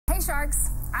Sharks,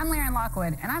 I'm Lion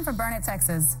Lockwood, and I'm from Burnett,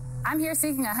 Texas. I'm here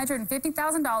seeking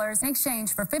 $150,000 in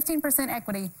exchange for 15%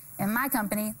 equity in my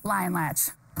company, Lion Latch.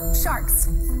 Sharks,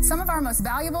 some of our most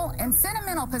valuable and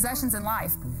sentimental possessions in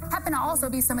life, happen to also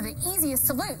be some of the easiest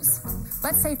to lose.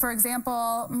 Let's say, for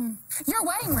example, your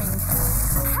wedding ring.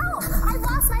 Help! I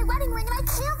lost my wedding ring and I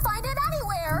can't find it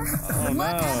anywhere. Oh, Look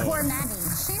at poor Maggie.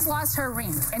 She's lost her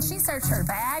ring, and she searched her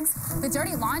bags, the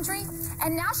dirty laundry,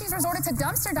 and now she's resorted to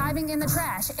dumpster diving in the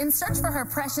trash in search for her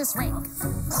precious ring.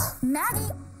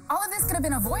 Maggie, all of this could have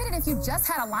been avoided if you just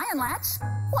had a Lion Latch.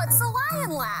 What's a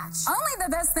Lion Latch? Only the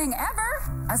best thing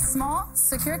ever. A small,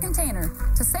 secure container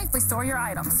to safely store your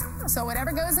items. So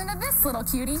whatever goes into this little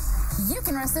cutie, you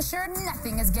can rest assured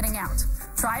nothing is getting out.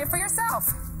 Try it for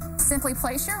yourself. Simply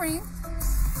place your ring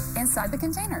inside the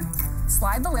container.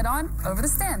 Slide the lid on over the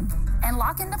stem and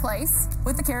lock into place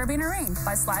with the carabiner ring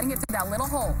by sliding it through that little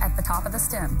hole at the top of the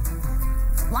stem.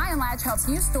 Lion Latch helps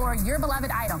you store your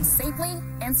beloved items safely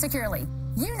and securely.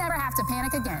 You never have to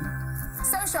panic again.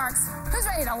 So, Sharks, who's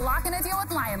ready to lock in a deal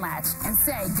with Lion Latch and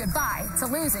say goodbye to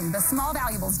losing the small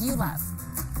valuables you love?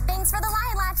 Thanks for the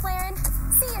Lion Latch, Laren.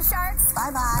 See you, Sharks.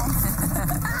 Bye-bye.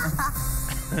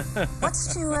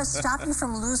 What's to stop you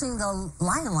from losing the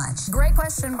Lion Latch? Great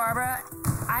question, Barbara.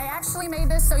 I actually made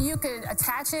this so you could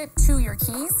attach it to your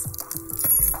keys,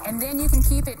 and then you can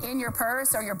keep it in your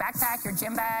purse or your backpack, your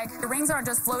gym bag. The rings aren't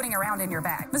just floating around in your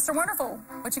bag. Mr. Wonderful,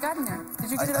 what you got in there?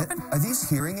 Did you get it open? Are these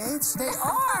hearing aids? They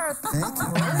are. Thank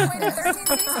you. I waited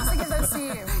 13 seasons to give those to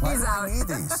you. Why do I need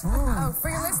these? Oh, for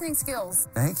your listening skills.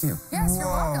 Thank you. Yes, you're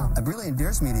welcome. It really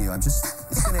endears me to you.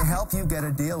 It's going to help you get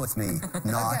a deal with me,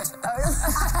 not.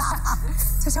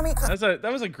 So tell me.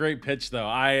 That was a great pitch, though.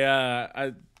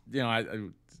 I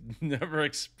never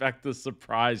expect the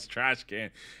surprise trash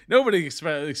can. Nobody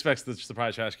expects the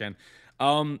surprise trash can.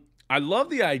 I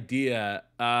love the idea.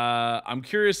 I'm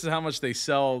curious as to how much they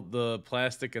sell the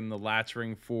plastic and the latch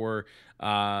ring for.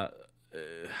 I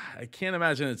can't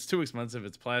imagine it's too expensive.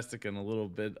 It's plastic and a little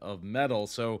bit of metal.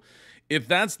 So if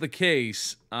that's the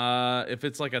case, if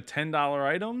it's like a $10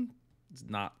 item, it's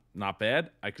not bad.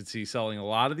 I could see selling a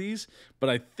lot of these, but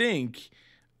I think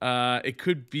it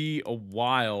could be a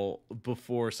while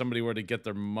before somebody were to get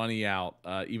their money out,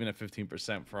 even at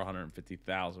 15% for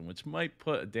 $150,000, which might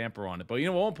put a damper on it. But you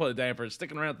know what won't put a damper? It's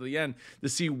sticking around to the end to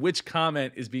see which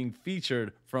comment is being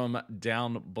featured from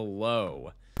down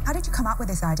below. How did you come up with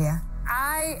this idea?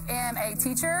 I am a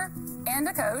teacher and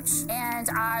a coach, and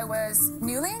I was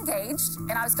newly engaged,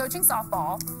 and I was coaching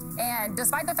softball. And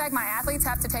despite the fact my athletes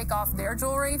have to take off their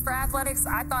jewelry for athletics,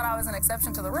 I thought I was an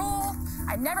exception to the rule.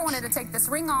 I never wanted to take this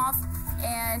ring off,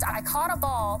 and I caught a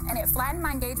ball, and it flattened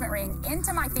my engagement ring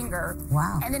into my finger.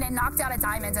 Wow. And then it knocked out a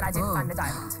diamond, and I didn't find the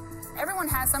diamond. Everyone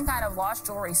has some kind of lost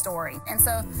jewelry story. And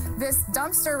so this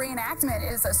dumpster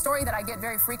reenactment is a story that I get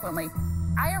very frequently.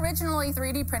 I originally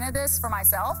 3D printed this for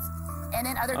myself, and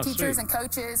then other teachers and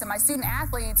coaches and my student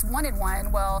athletes wanted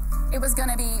one. Well, it was going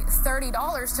to be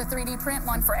 $30 to 3D print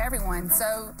one for everyone,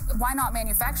 so why not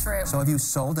manufacture it? So have you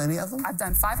sold any of them? I've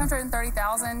done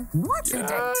 530,000 to date.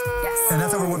 Yes. And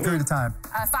that's over what period of time?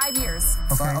 5 years.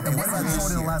 Okay. What have you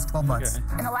sold in the last 12 months?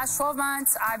 Okay. In the last 12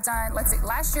 months, I've done, let's see,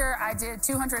 last year I did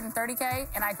 230K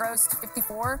and I grossed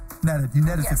 54. You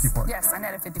netted 54. Yes, I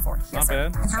netted 54. Not Yes, sir.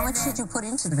 bad. And how much did you put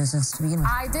into the business to begin with?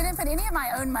 I didn't put any of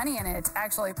my own money in it,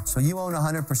 actually. So you own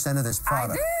 100% of this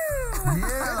product. I do.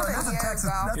 Yeah,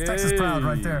 that's Texas proud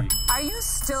right there. Are you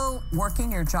still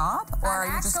working your job, or are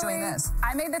you just doing Actually, this?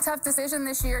 I made the tough decision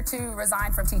this year to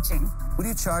resign from teaching. What do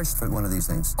you charge for one of these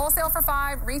things? Wholesale for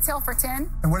 5, retail for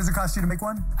 10, And what does it cost you to make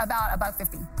one? about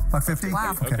 $1.50. $1.50?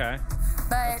 Wow. Okay.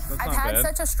 But I've not had bad.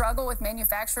 such a struggle with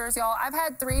manufacturers, y'all. I've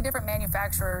had 3 different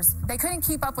manufacturers. They couldn't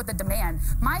keep up with the demand.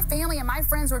 My family and my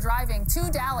friends were driving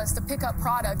to Dallas to pick up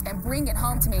product and bring it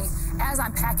home to me as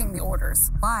I'm packing the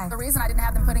orders. Why? The reason I didn't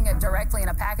have them putting it directly in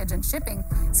a package and shipping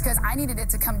is because I needed it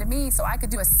to come to me so I could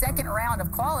do a second round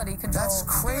of quality control. That's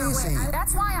crazy.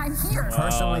 That's why I'm here.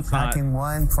 Personally it's not- packing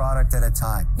one product at a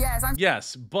time.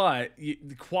 Yes, but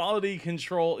the quality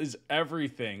control is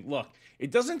everything. Look,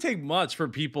 it doesn't take much for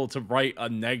people to write a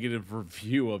negative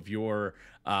review of your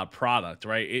product,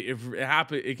 right?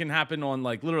 It can happen on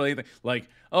like literally anything. Like,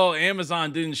 oh,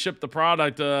 Amazon didn't ship the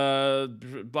product,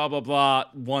 blah blah blah,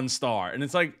 1 star, and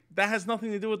it's like that has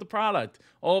nothing to do with the product.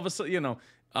 All of a sudden, you know.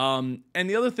 And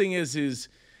the other thing is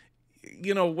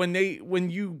you know, when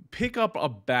you pick up a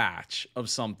batch of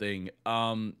something,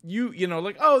 you know,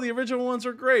 like, oh, the original ones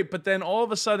are great, but then all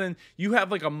of a sudden you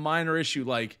have like a minor issue,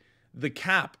 like the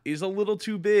cap is a little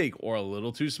too big or a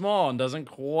little too small and doesn't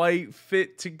quite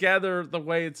fit together the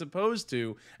way it's supposed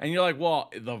to. And you're like, well,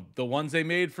 the ones they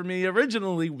made for me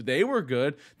originally, they were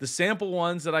good. The sample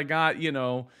ones that I got, you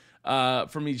know,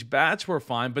 from each batch were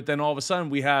fine. But then all of a sudden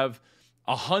we have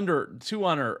 100,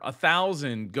 200,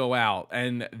 1,000 go out,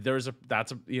 and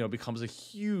that's becomes a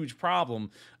huge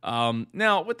problem.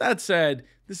 Now, with that said,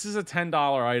 this is a $10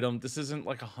 item. This isn't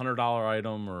like a $100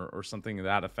 item or something to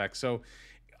that effect. So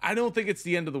I don't think it's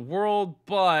the end of the world,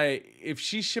 but if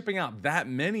she's shipping out that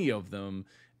many of them,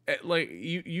 like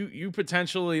you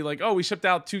potentially like, oh, we shipped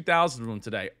out 2,000 of them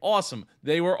today. Awesome.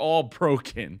 They were all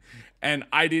broken and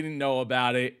I didn't know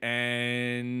about it.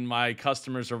 And my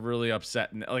customers are really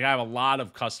upset. And like, I have a lot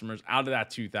of customers out of that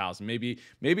 2,000. Maybe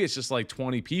it's just like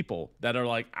 20 people that are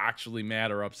like actually mad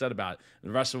or upset about it.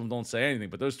 The rest of them don't say anything,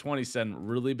 but those 20 send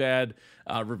really bad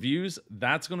reviews.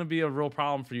 That's going to be a real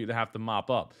problem for you to have to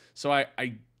mop up. So I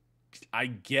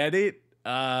get it,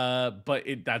 but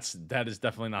that is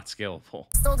definitely not scalable.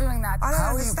 Still doing that.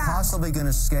 How are you possibly going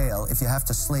to scale if you have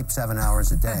to sleep 7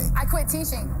 hours a day? I quit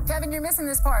teaching. Kevin, you're missing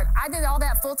this part. I did all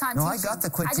that full-time teaching. No, I got the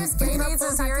quit teaching. I just gave up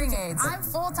full-time hearing aids. I'm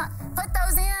full-time. Put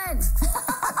those in.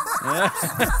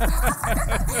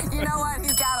 You know what?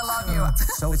 He's got to love you.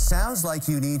 So it sounds like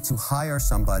you need to hire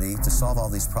somebody to solve all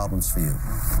these problems for you.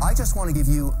 I just want to give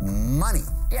you money.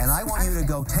 Yes, and I want you to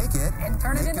go take it and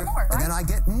turn it into more, right? And then I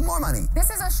get more money. This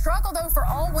is a struggle, though, for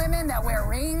all women that wear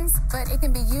rings, but it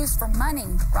can be used for money,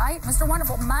 right? Mr.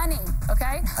 Wonderful, money,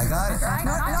 okay? I got it. Right?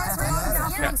 Not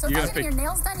just rings. So if you're getting your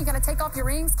nails done, you got to take off your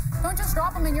rings. Don't just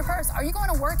drop them in your purse. Are you going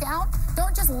to work out?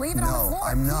 Don't just leave it on the floor.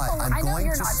 I'm not. I'm going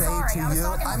to say to you, I'm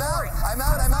out. I'm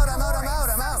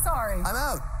sorry. I'm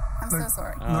out. I'm so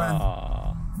sorry.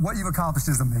 What you've accomplished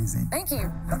is amazing. Thank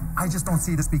you. I just don't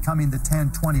see this becoming the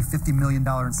 10, 20, $50 million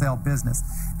in sale business.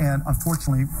 And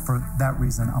unfortunately, for that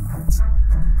reason, I'm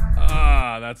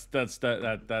out.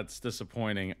 That's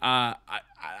disappointing. I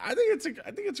think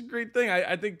it's a great thing.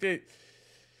 I think that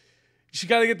she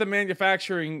got to get the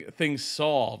manufacturing thing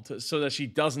solved so that she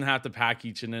doesn't have to pack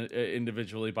each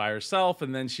individually by herself,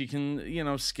 and then she can, you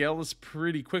know, scale this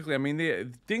pretty quickly. I mean,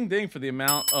 the ding for the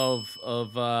amount of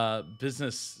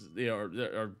business, you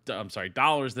know,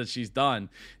 dollars that she's done,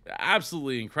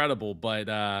 absolutely incredible. But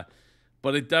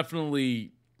it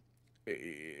definitely,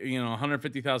 you know,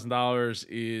 $150,000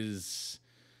 is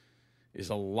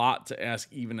a lot to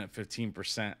ask, even at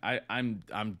 15%.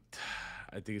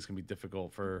 I think it's going to be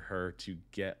difficult for her to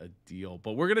get a deal.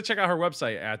 But we're going to check out her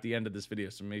website at the end of this video,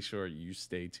 so make sure you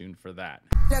stay tuned for that.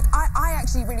 Look, I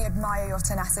actually really admire your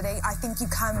tenacity. I think you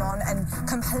came on and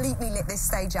completely lit this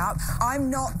stage up. I'm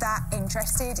not that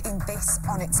interested in this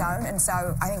on its own, and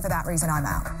so I think for that reason, I'm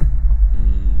out.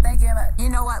 Thank you, Emma. You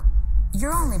know what?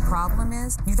 Your only problem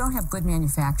is you don't have good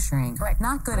manufacturing. Correct.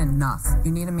 Not good enough.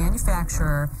 You need a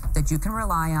manufacturer that you can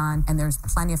rely on, and there's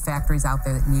plenty of factories out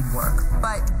there that need work.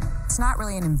 But it's not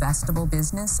really an investable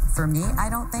business for me, I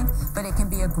don't think, but it can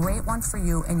be a great one for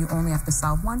you, and you only have to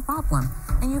solve one problem,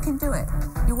 and you can do it.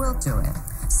 You will do it.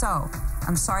 So,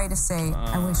 I'm sorry to say,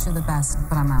 I wish you the best,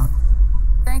 but I'm out.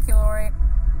 Thank you, Lori.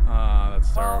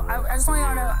 That's terrible. Well, I just want you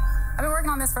to know, I've been working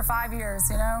on this for 5 years,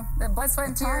 you know? The blood, sweat,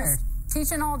 and tears.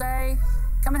 Teaching all day,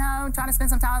 coming home, trying to spend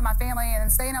some time with my family, and then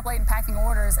staying up late and packing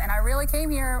orders. And I really came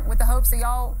here with the hopes that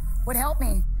y'all would help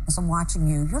me. As I'm watching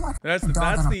you, you're like that's the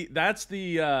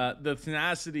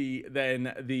tenacity,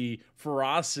 then the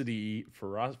ferocity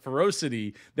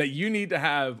that you need to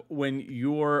have when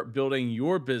you're building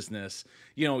your business.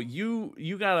 You know,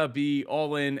 you gotta be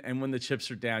all in, and when the chips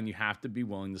are down, you have to be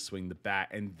willing to swing the bat,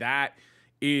 and that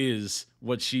is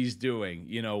what she's doing,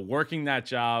 you know, working that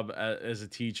job as a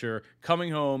teacher, coming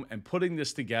home and putting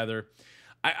this together.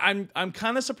 I'm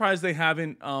kind of surprised they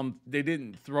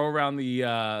didn't throw around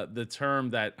the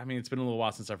term that, I mean, it's been a little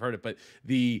while since I've heard it, but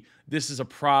this is a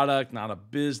product, not a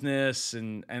business,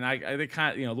 and they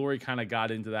kind of, you know, Lori kind of got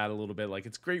into that a little bit, like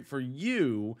it's great for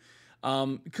you.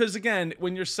 Because again,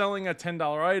 when you're selling a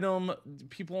 $10 item,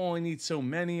 people only need so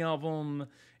many of them.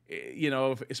 You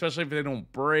know, especially if they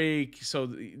don't break. So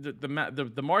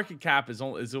the market cap is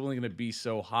only going to be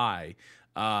so high.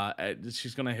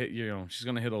 She's going to hit, you know, she's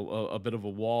going to hit a bit of a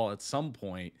wall at some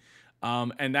point.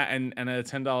 And at a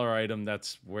 $10 item,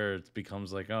 that's where it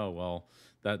becomes like, oh well,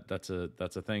 that's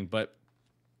a thing. But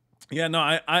yeah, no,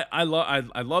 I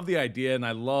love the idea, and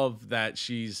I love that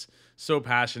she's so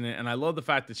passionate, and I love the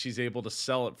fact that she's able to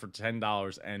sell it for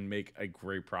 $10 and make a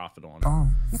great profit on it. Oh,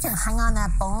 you can hang on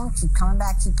that bone, keep coming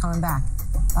back, keep coming back.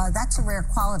 That's a rare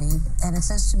quality, and it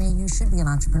says to me you should be an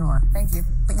entrepreneur. Thank you.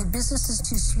 But your business is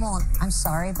too small. I'm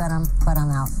sorry, but I'm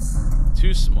out.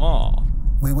 Too small.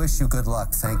 We wish you good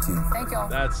luck. Thank you. Thank you.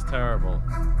 That's terrible.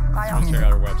 Bye, I'll y'all. check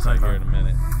out our website here in a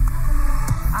minute.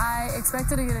 I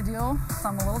expected to get a deal, so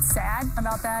I'm a little sad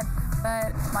about that.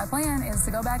 But my plan is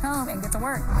to go back home and get to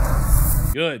work.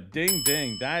 Good. Ding,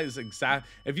 ding. That is exact.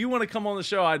 If you want to come on the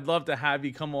show, I'd love to have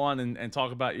you come on and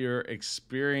talk about your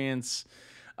experience.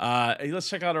 Hey, let's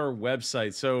check out our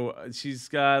website. So she's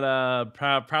got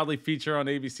proudly featured on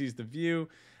ABC's The View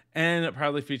and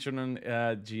proudly featured on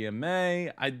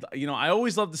GMA. I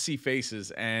always love to see faces,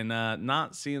 and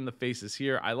not seeing the faces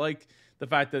here. I like the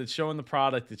fact that it's showing the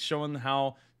product. It's showing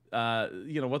how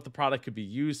what the product could be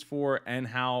used for and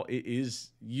how it is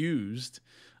used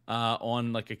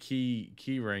on like a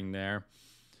key ring there.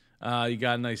 You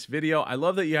got a nice video. I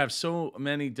love that you have so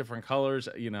many different colors.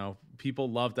 People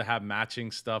love to have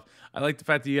matching stuff. I like the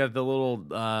fact that you have the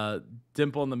little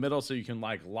dimple in the middle so you can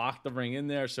like lock the ring in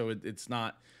there so it's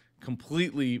not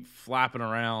completely flapping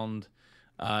around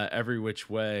every which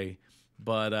way.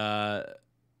 But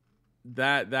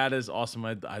that is awesome.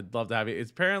 I'd love to have it.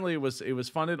 Apparently it was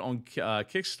funded on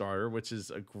Kickstarter, which is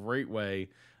a great way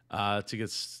to get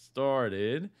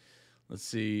started. Let's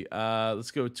see.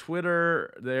 Let's go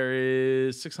Twitter. There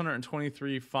is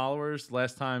 623 followers.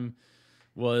 Last time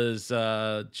was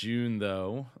June,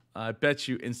 though. I bet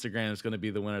you Instagram is going to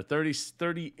be the winner.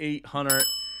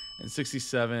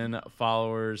 3,867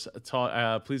 followers.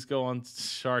 Please go on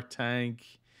Shark Tank.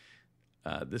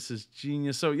 This is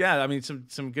genius. So yeah, I mean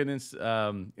some good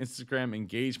Instagram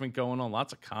engagement going on.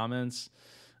 Lots of comments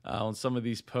on some of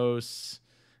these posts.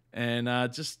 And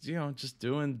just doing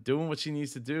what she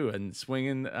needs to do and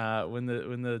swinging when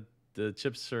the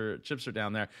chips are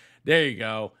down there. There you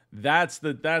go. That's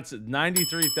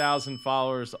 93,000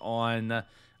 followers on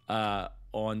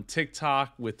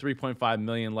TikTok with 3.5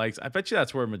 million likes. I bet you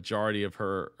that's where a majority of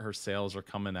her sales are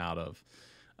coming out of.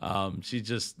 She's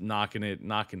just knocking it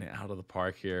out of the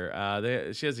park here.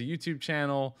 She has a YouTube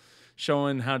channel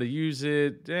showing how to use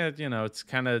it. It's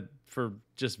kind of for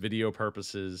just video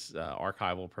purposes,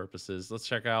 archival purposes. Let's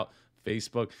check out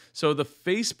Facebook. So the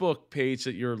Facebook page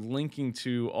that you're linking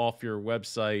to off your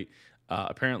website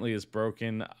apparently is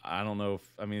broken. I don't know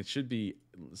it should be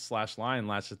 /Lion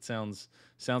Latch. It sounds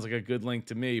like a good link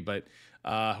to me, but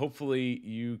hopefully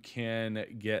you can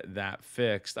get that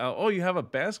fixed. Oh, you have a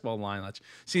basketball Lion Latch.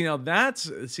 See now that's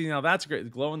great. The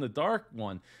glow in the dark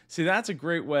one. See, that's a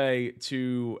great way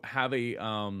to have a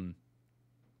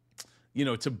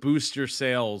to boost your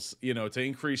sales, to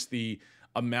increase the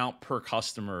amount per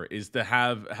customer, is to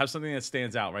have something that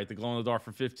stands out, right? The glow in the dark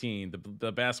for 15,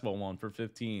 the basketball one for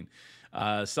 15,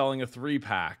 selling a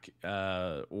 3-pack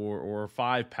or a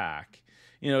 5-pack.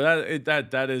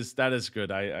 That is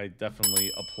good. I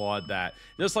definitely applaud that.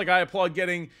 Just like I applaud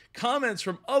getting comments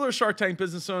from other Shark Tank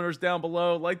business owners down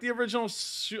below, like the original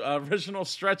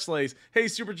Stretch Lace. Hey,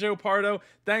 Super Joe Pardo,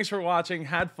 thanks for watching.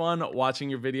 Had fun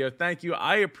watching your video. Thank you.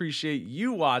 I appreciate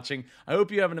you watching. I hope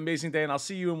you have an amazing day, and I'll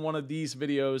see you in one of these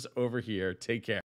videos over here. Take care.